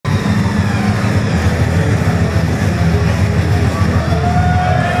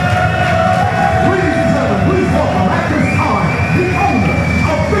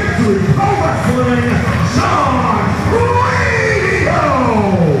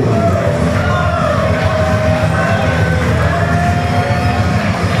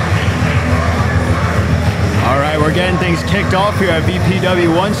kicked off here at VPW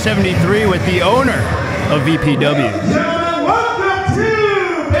 173 with the owner of VPW. Gentlemen, welcome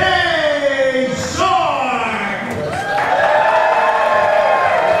to Big Shark!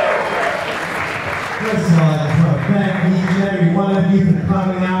 Listen, thank each and every one of you for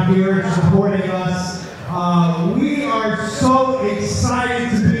coming out here and supporting us. We are so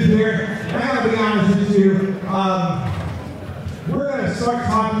excited to be here. And I gotta be honest with you, we're gonna start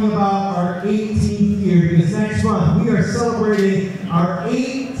talking about our 18th year because next month we are celebrating our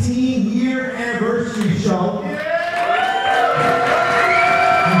 18-year anniversary show.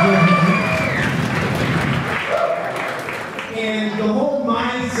 And the whole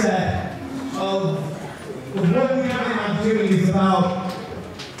mindset of what we are doing is about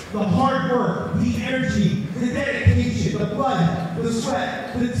the hard work, the energy, the dedication, the blood, the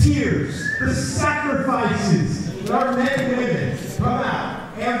sweat, the tears, the sacrifices that our men and women come out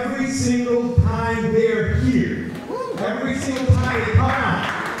every single time they're here. Every single time they come out.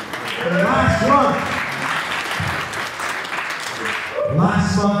 And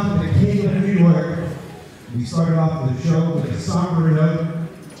last month, the King of New York, we started off the show with a somber note.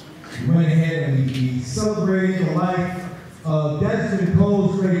 We went ahead and we celebrated the life of Dezmond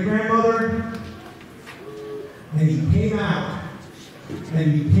Cole's great-grandmother, and he came out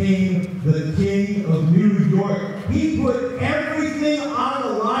and became the King of New York. He put everything on the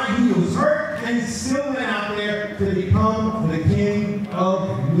line. He was hurt and still went out there to become the King of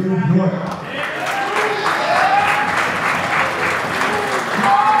New York.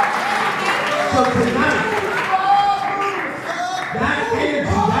 So tonight, that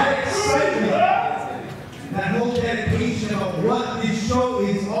energy, that excitement, that whole dedication of what this show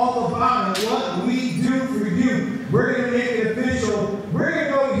is all about and what we do for you, we're going to make it official. We're going to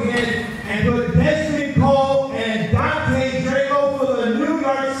go ahead and put Dezmond Cole and Dante Drago for the New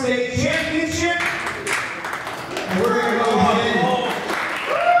York State Championship. And we're going to go ahead and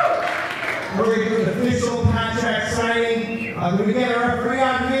we're going to do an official contract signing. We're going to get a referee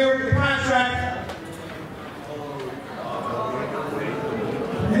out here with the contract.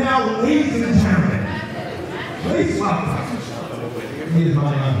 And now, ladies and gentlemen, please welcome. It is my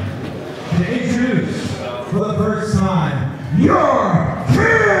honor to introduce for the first time your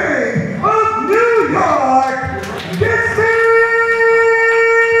King of New York, Dezmond Cole!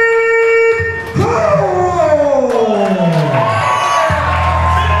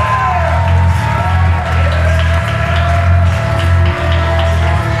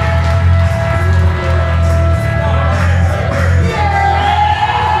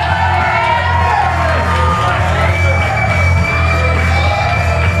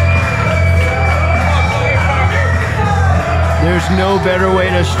 There's no better way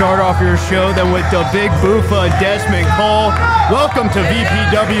to start off your show than with the big boofa, Dezmond Cole. Welcome to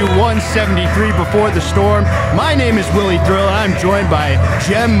VPW 173 Before the Storm. My name is Willie Thrill, and I'm joined by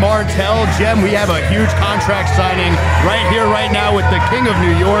Jem Martell. Jem, we have a huge contract signing right here, right now with the King of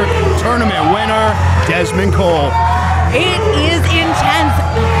New York, tournament winner, Dezmond Cole. It is intense.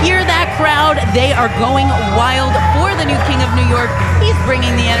 Hear that crowd. They are going wild for the new King of New York. He's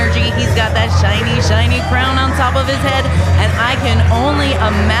bringing the energy. He's got that shiny, shiny crown on top of his head. And I can only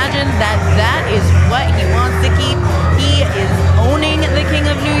imagine that that is what he wants to keep. He is owning the King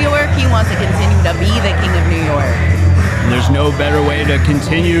of New York. He wants to continue to be the King of New York. There's no better way to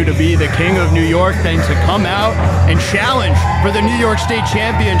continue to be the King of New York than to come out and challenge for the New York State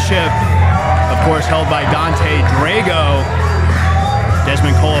Championship. Of course, held by Dante Drago.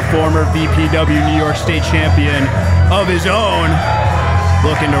 Dezmond Cole, a former VPW New York State champion of his own,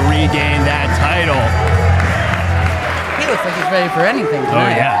 looking to regain that title. He looks like he's ready for anything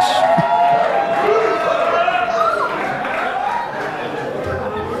tonight. Oh, yes.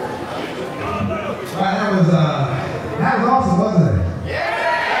 That was awesome, wasn't it? Yeah!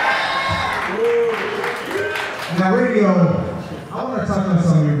 Now, radio. I want to talk about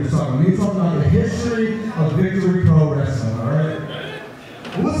something we were just talking about. We were talking about the history of Victory Pro Wrestling, all right?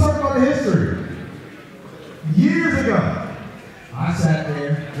 Well, let's talk about the history. Years ago, I sat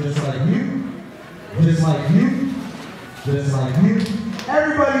there just like you, just like you, just like you,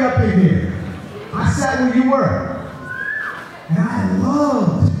 everybody up in here. I sat where you were. And I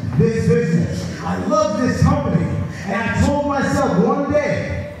loved this business. I loved this company. And I told myself one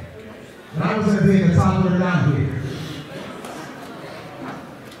day that I was going to be at the top of the down here.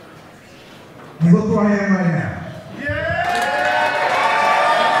 And look where I am right now. Yeah!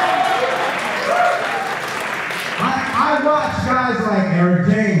 I watch guys like Eric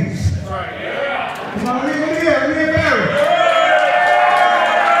James. Come on, let me get Eric.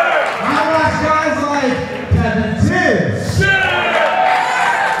 I watch guys like Kevin Tibbs.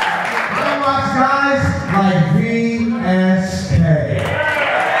 I watch guys like V and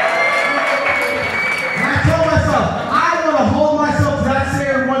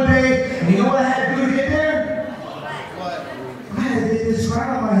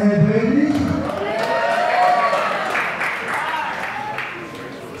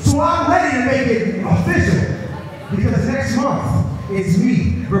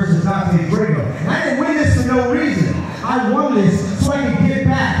versus Dante Drago. And I didn't win this for no reason. I won this so I can get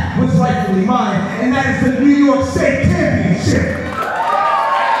back what's rightfully mine, and that is the New York State Championship.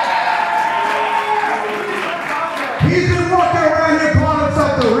 He's been walking around here calling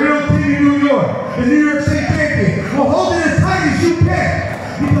himself the real king of New York, the New York State champion. Well, hold it as tight as you can,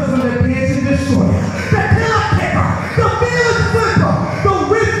 because when the dancing destroyer, the killer kicker, the fearless flipper, the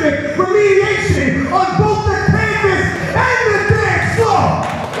rhythmic remediation on both the canvas and the dance floor.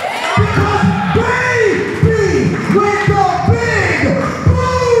 Because baby, with the big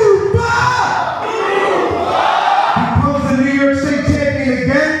boom becomes the New York State champion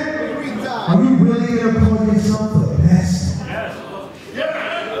again. Are you really going to call yourself the best?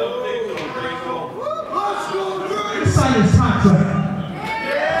 Sign his contract.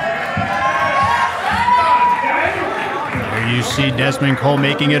 There you see Dezmond Cole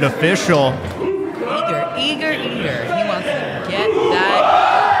making it official. Eager. He wants to get that.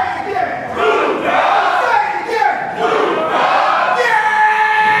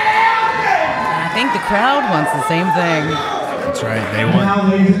 And I think the crowd wants the same thing. That's right, they want. Now,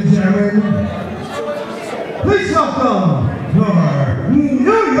 ladies and gentlemen, please welcome your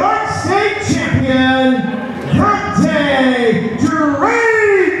New York State champion, Dante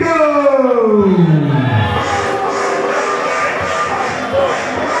Drago.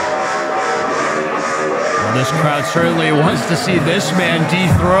 Well, this crowd certainly wants to see this man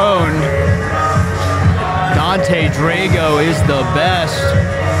dethroned. Dante Drago is the best.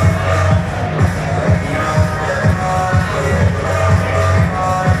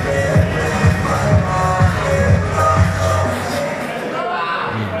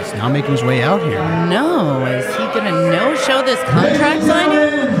 Not making his way out here. No, is he gonna no-show this contract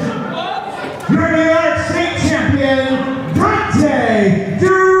signing? Your New York State champion, Dante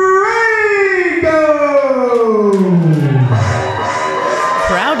Drago.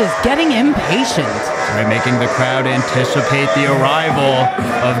 Crowd is getting impatient. Right, making the crowd anticipate the arrival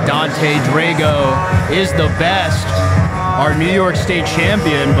of Dante Drago is the best, our New York State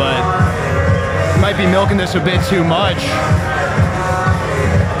champion, but might be milking this a bit too much.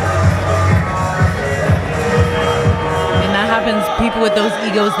 People with those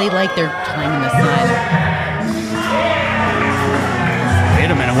egos, they like their time in the sun. Wait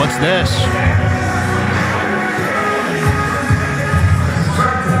a minute, what's this?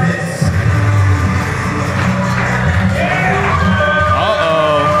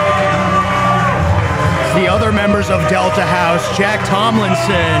 Uh-oh. It's the other members of Delta House, Jack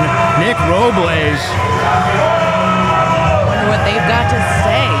Tomlinson, Nick Robles. Wonder what they've got to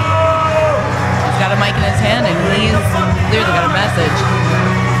say. He's got a mic in his hand and he's clearly got a message.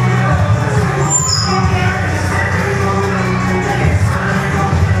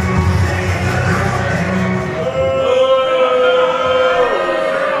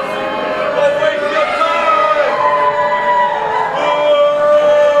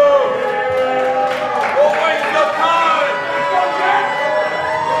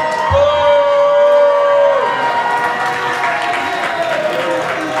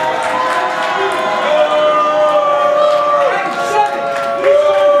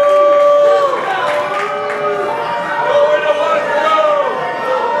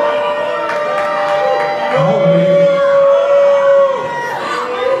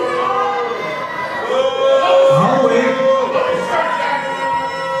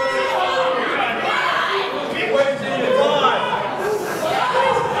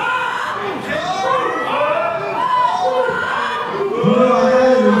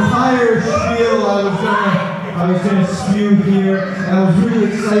 I was going to spew here, and I was really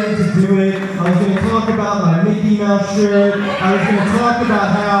excited to do it. I was going to talk about my Mickey Mouse shirt. I was going to talk about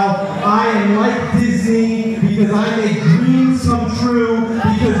how I am like Disney because I make dreams come true,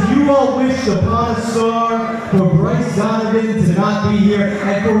 because you all wished upon a star for Bryce Donovan to not be here,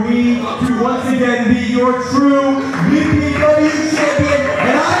 and for me to once again be your true VPW champion,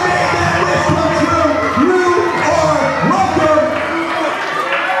 and I made that wish come true. You are welcome.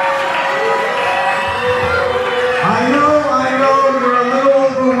 I know, you're a little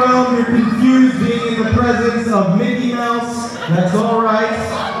overwhelmed, you're confused being in the presence of Mickey Mouse. That's all right.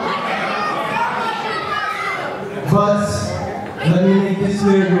 But let me make this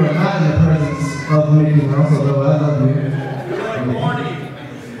clear, you are not in the presence of Mickey Mouse, although I love you.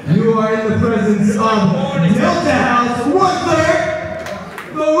 You are in the presence of Delta House,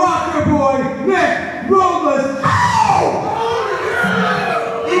 1/3, the rocker boy, Nick Robles.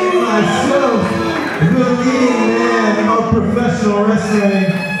 And myself, the leading man of professional wrestling,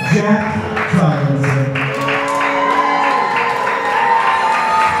 Jack Tomlinson.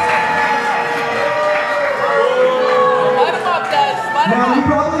 Now, we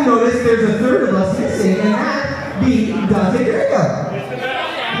probably noticed there's a third of us missing, and that being Dante Drago.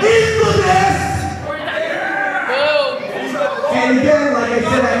 He's the best! And again, like I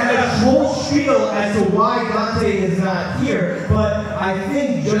said, I had a whole spiel as to why Dante is not here, but I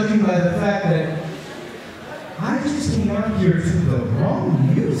think, judging by the fact that I just came out here to the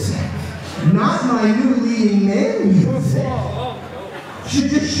wrong music, not my new leading man music, should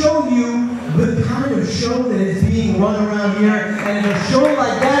just show you the kind of show that is being run around here, and if a show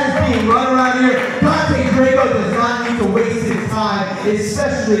like that is being run around here, Dante Drago does not need to waste his time,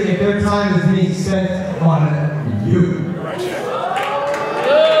 especially if their time is being spent on you.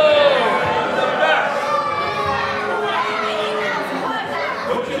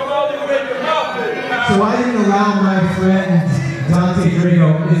 So I didn't allow my friend Dante Drago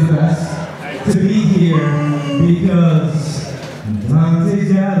is best to be here because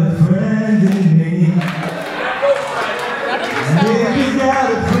Dante's got a friend in me. He's got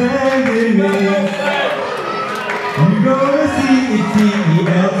a friend in me. You're gonna see it,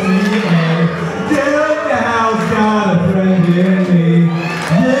 T-E-L-C-A. Tell the house got a friend in me.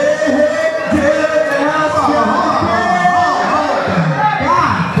 Yeah, tell the house got a friend.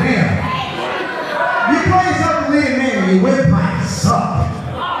 God damn. You play something leading man, you windpipes suck.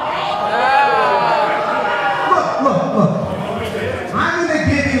 Look. I'm in the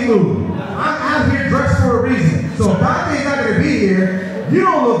giddy mood. I'm out here dressed for a reason. So if Dante's not going to be here, you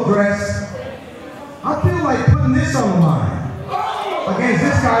don't look dressed. I feel like putting this on the line against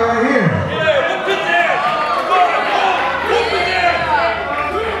this guy right here.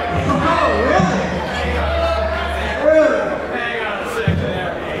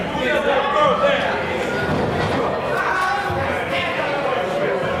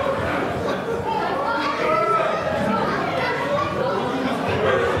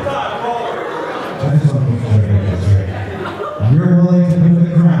 You're willing to put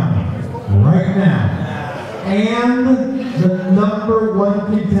the crown right now and the #1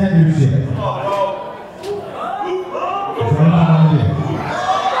 contendership.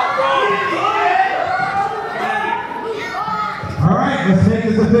 All right, let's make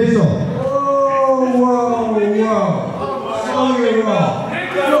this official. Whoa. Slow your roll.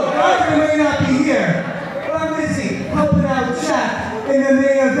 Look, Dante may not be here, but I'm busy helping out Jack in the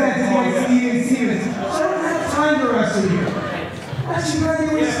main event against Ian Stevens. I don't have time to wrestle you. That's your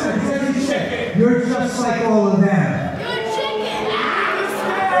graduation. You're just like all of them. You're chicken.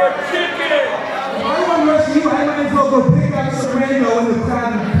 If I want to wrestle you, I might as well go pick up some Drago in the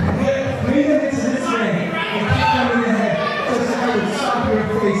crowd and bring them into this ring and kick them in the head just so I would stop your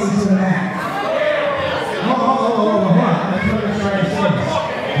face into the mat. Hold on. That's what I'm trying to say.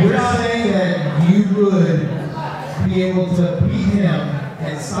 You're saying that you would be able to beat him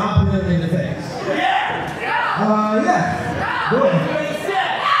and stop him in the face? Yeah. Good.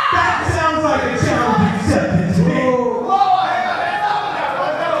 That sounds like a challenge accepted to me.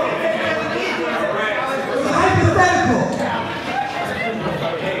 It's hypothetical.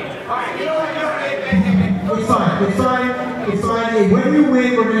 It's fine. When you win,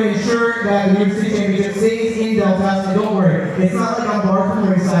 we're going to ensure that the New York City Championship stays in Delta. So don't worry. It's not like I'm barred from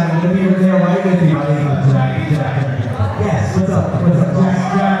ringside. I'm going to be over there right with you. Jack. Yes, what's up,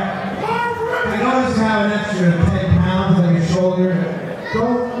 Jack? I noticed you have an extra 10 pounds on your shoulder.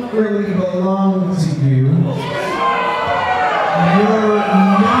 Don't really belong to you. You're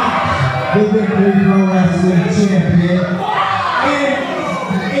not the Victory Pro Wrestling Champion. And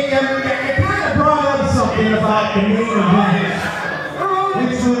it kind of brought up something about the main event,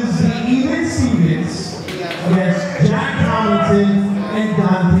 which was the Even Stevens against Jack Tomlinson and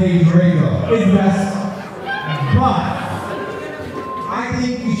Dante Drago. It's best. But I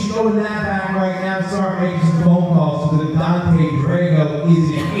think you should go in that back right now and start making some phone calls so that Dante Drago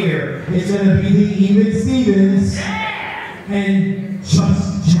isn't here. It's going to be the Even Stevens and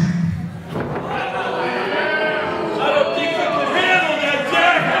just Jack. I don't think you can handle that,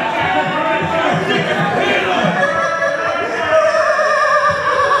 Jack!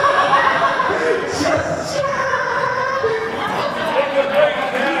 Just Jack!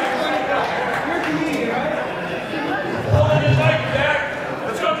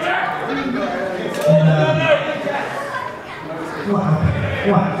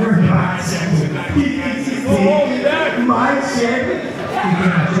 What? You're not champion. He's my champion. He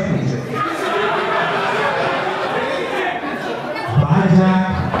cannot championship. Bye, Jack.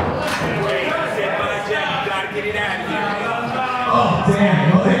 Oh, damn.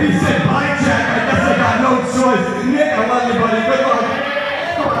 Well, if he said bye, Jack, I guess I got no choice. Nick, I love you, buddy. Good luck.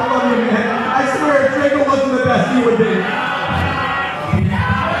 Oh, I love you, man. I swear, if Drago wasn't the best, he would be.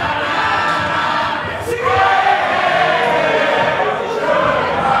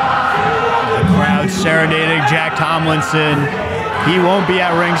 serenading Jack Tomlinson. He won't be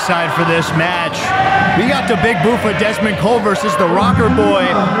at ringside for this match. We got the big boofa Dezmond Cole versus the rocker boy,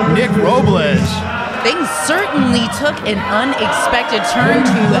 Nick Robles. Things certainly took an unexpected turn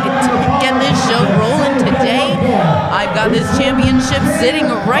to get this show rolling today. I've got this championship sitting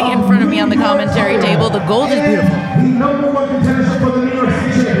right in front of me on the commentary table. The gold is beautiful. The #1 contender for the New York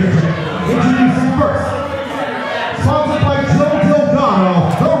State Championship. Introducing first, sponsored by Drago,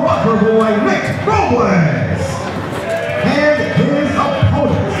 the rocker boy, Nick Robles. And his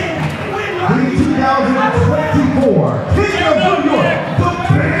opponent, the 2024 King of New York, the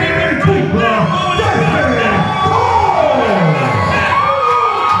Big Booba, Dezmond Cole.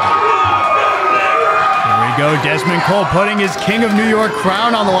 There we go, Dezmond Cole putting his King of New York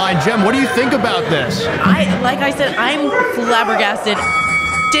crown on the line. Jem, what do you think about this? Like I said, I'm flabbergasted.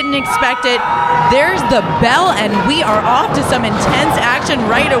 Didn't expect it. There's the bell, and we are off to some intense action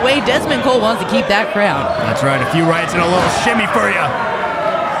right away. Dezmond Cole wants to keep that crown. That's right, a few rights and a little shimmy for you.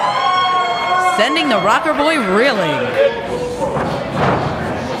 Sending the rocker boy reeling.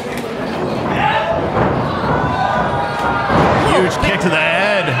 Huge kick to the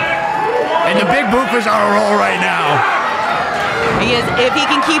head. And the big boofers are a roll right now. If he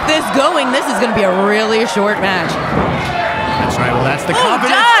can keep this going, this is going to be a really short match. That's right, well that's the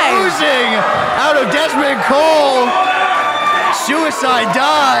confidence dive. oozing out of Dezmond Cole. Suicide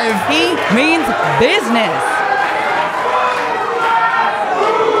dive. He means business.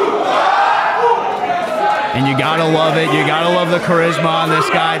 And you gotta love it. You gotta love the charisma on this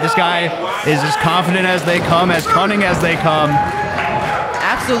guy. This guy is as confident as they come, as cunning as they come.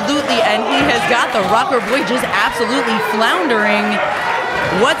 Absolutely, and he has got the rocker boy just absolutely floundering.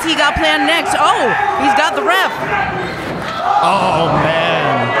 What's he got planned next? Oh, he's got the ref. Oh,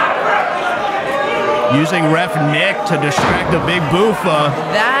 man. Using ref Nick to distract the big boofa.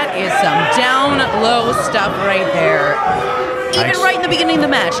 That is some down low stuff right there. Even right in the beginning of the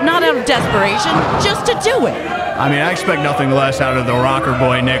match, not out of desperation, just to do it. I mean, I expect nothing less out of the rocker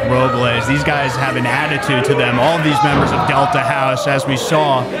boy, Nick Robles. These guys have an attitude to them. All of these members of Delta House, as we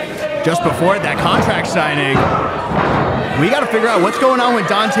saw just before that contract signing. We got to figure out what's going on with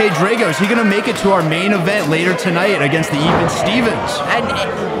Dante Drago. Is he going to make it to our main event later tonight against the Even Stevens? And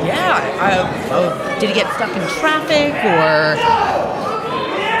did he get stuck in traffic or?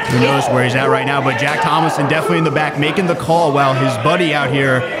 Who knows where he's at right now, but Jack Tomlinson definitely in the back making the call while his buddy out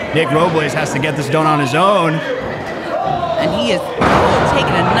here, Nick Robles, has to get this done on his own. And he is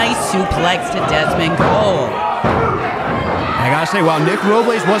taking a nice suplex to Dezmond Cole. I gotta say, while Nick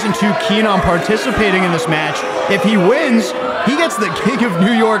Robles wasn't too keen on participating in this match, if he wins, he gets the King of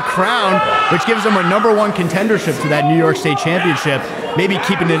New York crown, which gives him a #1 contendership to that New York State Championship, maybe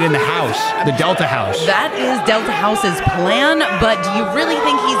keeping it in the house, the Delta House. That is Delta House's plan, but do you really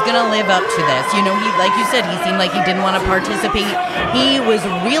think he's gonna live up to this? You know, like you said, he seemed like he didn't want to participate. He was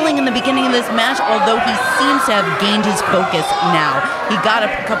reeling in the beginning of this match, although he seems to have gained his focus now. He got a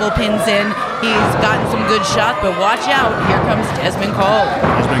couple pins in, he's gotten some good shots, but watch out, here comes Dezmond Cole.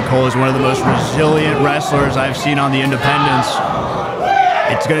 Dezmond Cole is one of the most resilient wrestlers I've seen on the independents.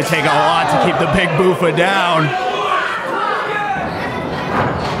 It's going to take a lot to keep the big boofa down.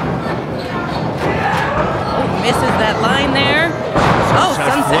 Oh, misses that line there. Oh,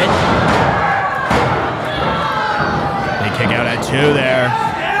 sunset. They kick out at 2 there.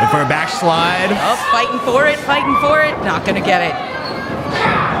 Look for a backslide. Oh, fighting for it, not going to get it.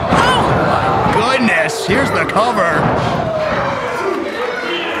 Oh! Goodness, here's the cover.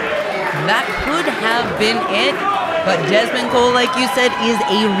 That could have been it, but Dezmond Cole, like you said, is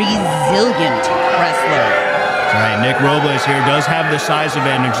a resilient wrestler. That's right, Nick Robles here does have the size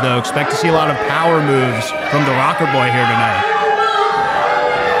advantage, though. Expect to see a lot of power moves from the rocker boy here tonight.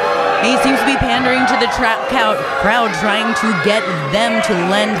 He seems to be pandering to the crowd, trying to get them to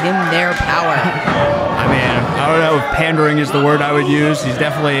lend him their power. I mean, I don't know if pandering is the word I would use. He's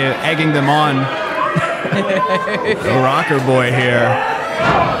definitely egging them on. The rocker boy here,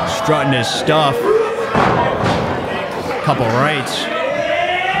 strutting his stuff. Couple rights.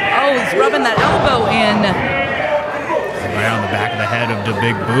 Oh, he's rubbing that elbow in. Right on the back of the head of the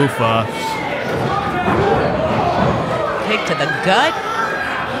big boofa. Kick to the gut.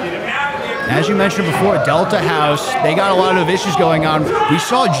 As you mentioned before, Delta House, they got a lot of issues going on. We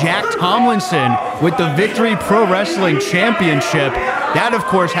saw Jack Tomlinson with the Victory Pro Wrestling Championship. That, of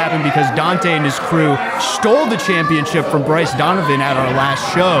course, happened because Dante and his crew stole the championship from Bryce Donovan at our last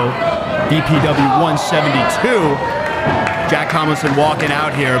show, VPW 172. Jack Tomlinson walking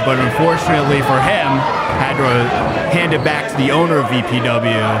out here, but unfortunately for him, had to hand it back to the owner of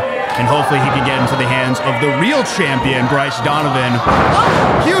VPW, and hopefully he can get into the hands of the real champion, Bryce Donovan.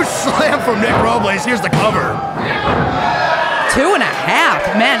 Oh, huge slam from Nick Robles. Here's the cover.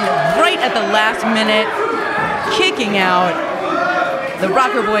 2.5. Man, right at the last minute, kicking out. The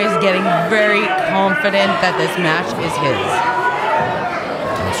Rocker Boy is getting very confident that this match is his.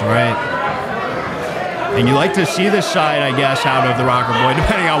 That's right. And you like to see this side, I guess, out of the Rocker Boy,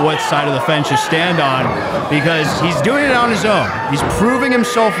 depending on what side of the fence you stand on, because he's doing it on his own. He's proving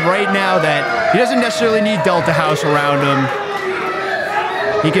himself right now that he doesn't necessarily need Delta House around him.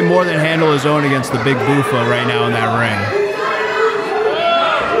 He can more than handle his own against the big Buffa right now in that ring.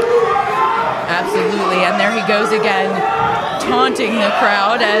 Absolutely, and there he goes again, taunting the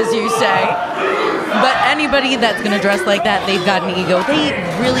crowd, as you say. But anybody that's going to dress like that, they've got an ego. They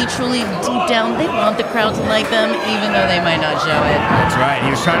really, truly, deep down, they want the crowd to like them, even though they might not show it. That's right. He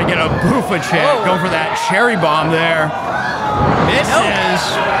was trying to get a Buffa chant, going for that cherry bomb there. Misses.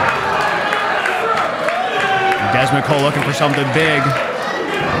 Dezmond Cole looking for something big.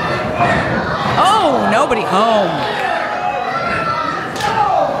 Oh, nobody home.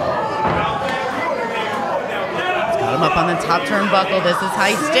 Up on the top turnbuckle. This is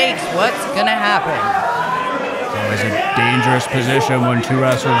high stakes. What's gonna happen? It's always a dangerous position when two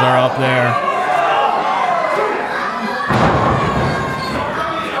wrestlers are up there.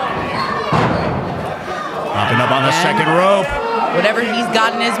 Hopping up on the second rope. Whatever he's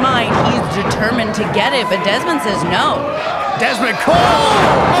got in his mind, he's determined to get it, but Dezmond says no. Dezmond Cole!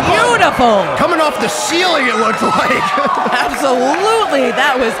 Beautiful! Coming off the ceiling, it looked like. Absolutely.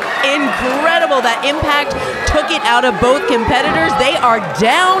 That was incredible. That impact took it out of both competitors. They are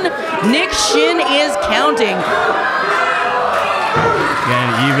down. Nick's shin is counting. Again,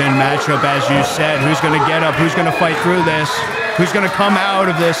 even matchup, as you said. Who's going to get up? Who's going to fight through this? Who's going to come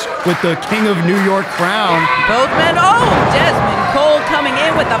out of this with the King of New York crown? Both men. Oh, Dezmond Cole coming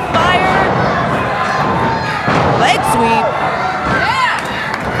in with the fire. Leg sweep.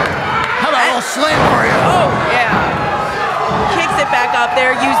 Slam for you. Oh, yeah. Kicks it back up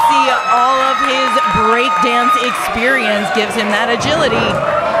there. You see all of his breakdance experience gives him that agility.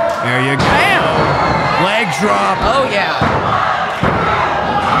 There you go. Bam. Leg drop. Oh, yeah.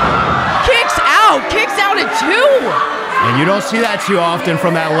 Kicks out at 2. And you don't see that too often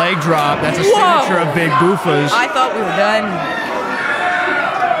from that leg drop. That's a signature of Big Buffas. I thought we were done.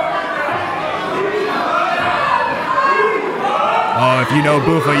 Oh, if you know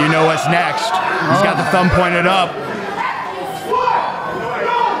Buffa, you know what's next. He's got the thumb pointed up.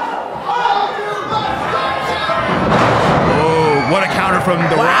 Oh, what a counter from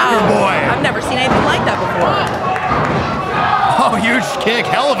the Rocker Boy. I've never seen anything like that before. Oh, huge kick.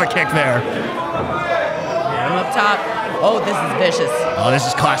 Hell of a kick there. Up top. Oh, this is vicious. Oh, this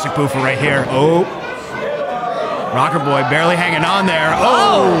is classic Buffa right here. Oh. Rocker Boy barely hanging on there.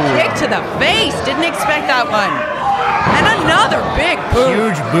 Oh, kick to the face. Didn't expect that one. And another big boot.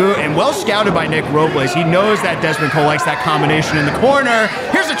 Huge boot, and well scouted by Nick Robles. He knows that Dezmond Cole likes that combination in the corner.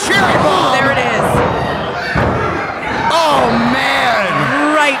 Here's a cherry bomb. There it is. Oh, man.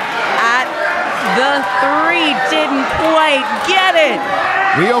 Right at the 3. Didn't quite get it.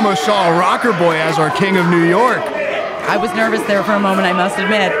 We almost saw a Rocker Boy as our King of New York. I was nervous there for a moment, I must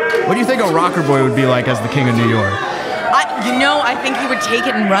admit. What do you think a Rocker Boy would be like as the King of New York? I think he would take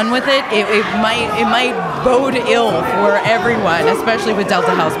it and run with it. It might bode ill for everyone, especially with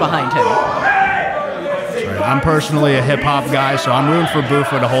Delta House behind him. I'm personally a hip-hop guy, so I'm rooting for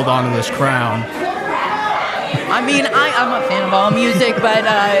Buffa to hold on to this crown. I mean, I'm a fan of all music, but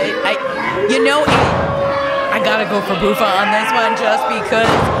I gotta go for Buffa on this one just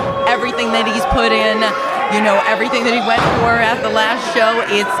because everything that he's put in, everything that he went for at the last show,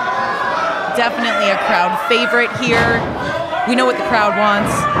 it's definitely a crowd favorite here. We know what the crowd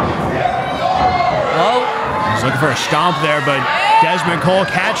wants. Oh. He's looking for a stomp there, but Dezmond Cole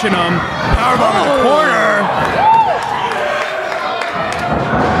catching him. Powerbomb in the corner.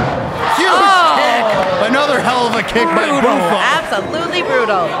 Huge kick. Another hell of a kick by Buffa. Absolutely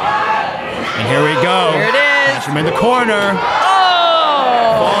brutal. And here we go. Here it is. Catch him in the corner.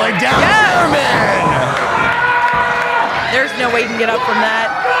 Oh. Falling down. German. There's no way he can get up from that.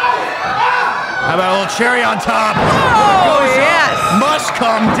 How about a little cherry on top? Oh, yes. Must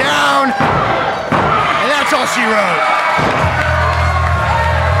come down. And that's all she wrote.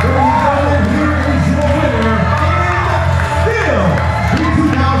 Here is your winner, still the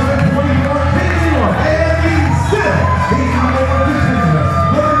 2024 King of New York, and he's still the number 1 contender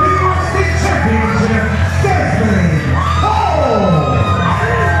for the New York State Championship, Dezmond Cole.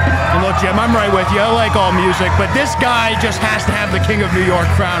 And look, Jim, I'm right with you. I like all music, but this guy just has to have the King of New York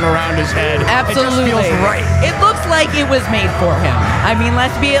crown around his head. Absolutely. It just feels right. It looks like it was made for him. I mean,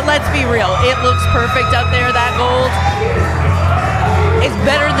 let's be real. It looks perfect up there, that gold. It's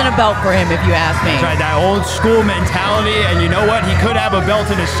better than a a belt for him, if you ask me. That's right, that old school mentality, and you know what? He could have a belt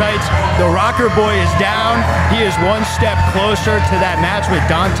in his sights. The Rocker Boy is down. He is one step closer to that match with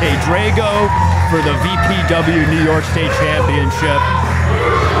Dante Drago for the VPW New York State Championship.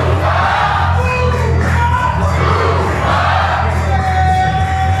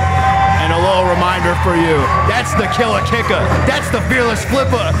 Reminder for you, that's the killer kicker, that's the fearless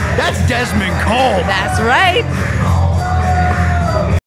flipper, that's Dezmond Cole. That's right.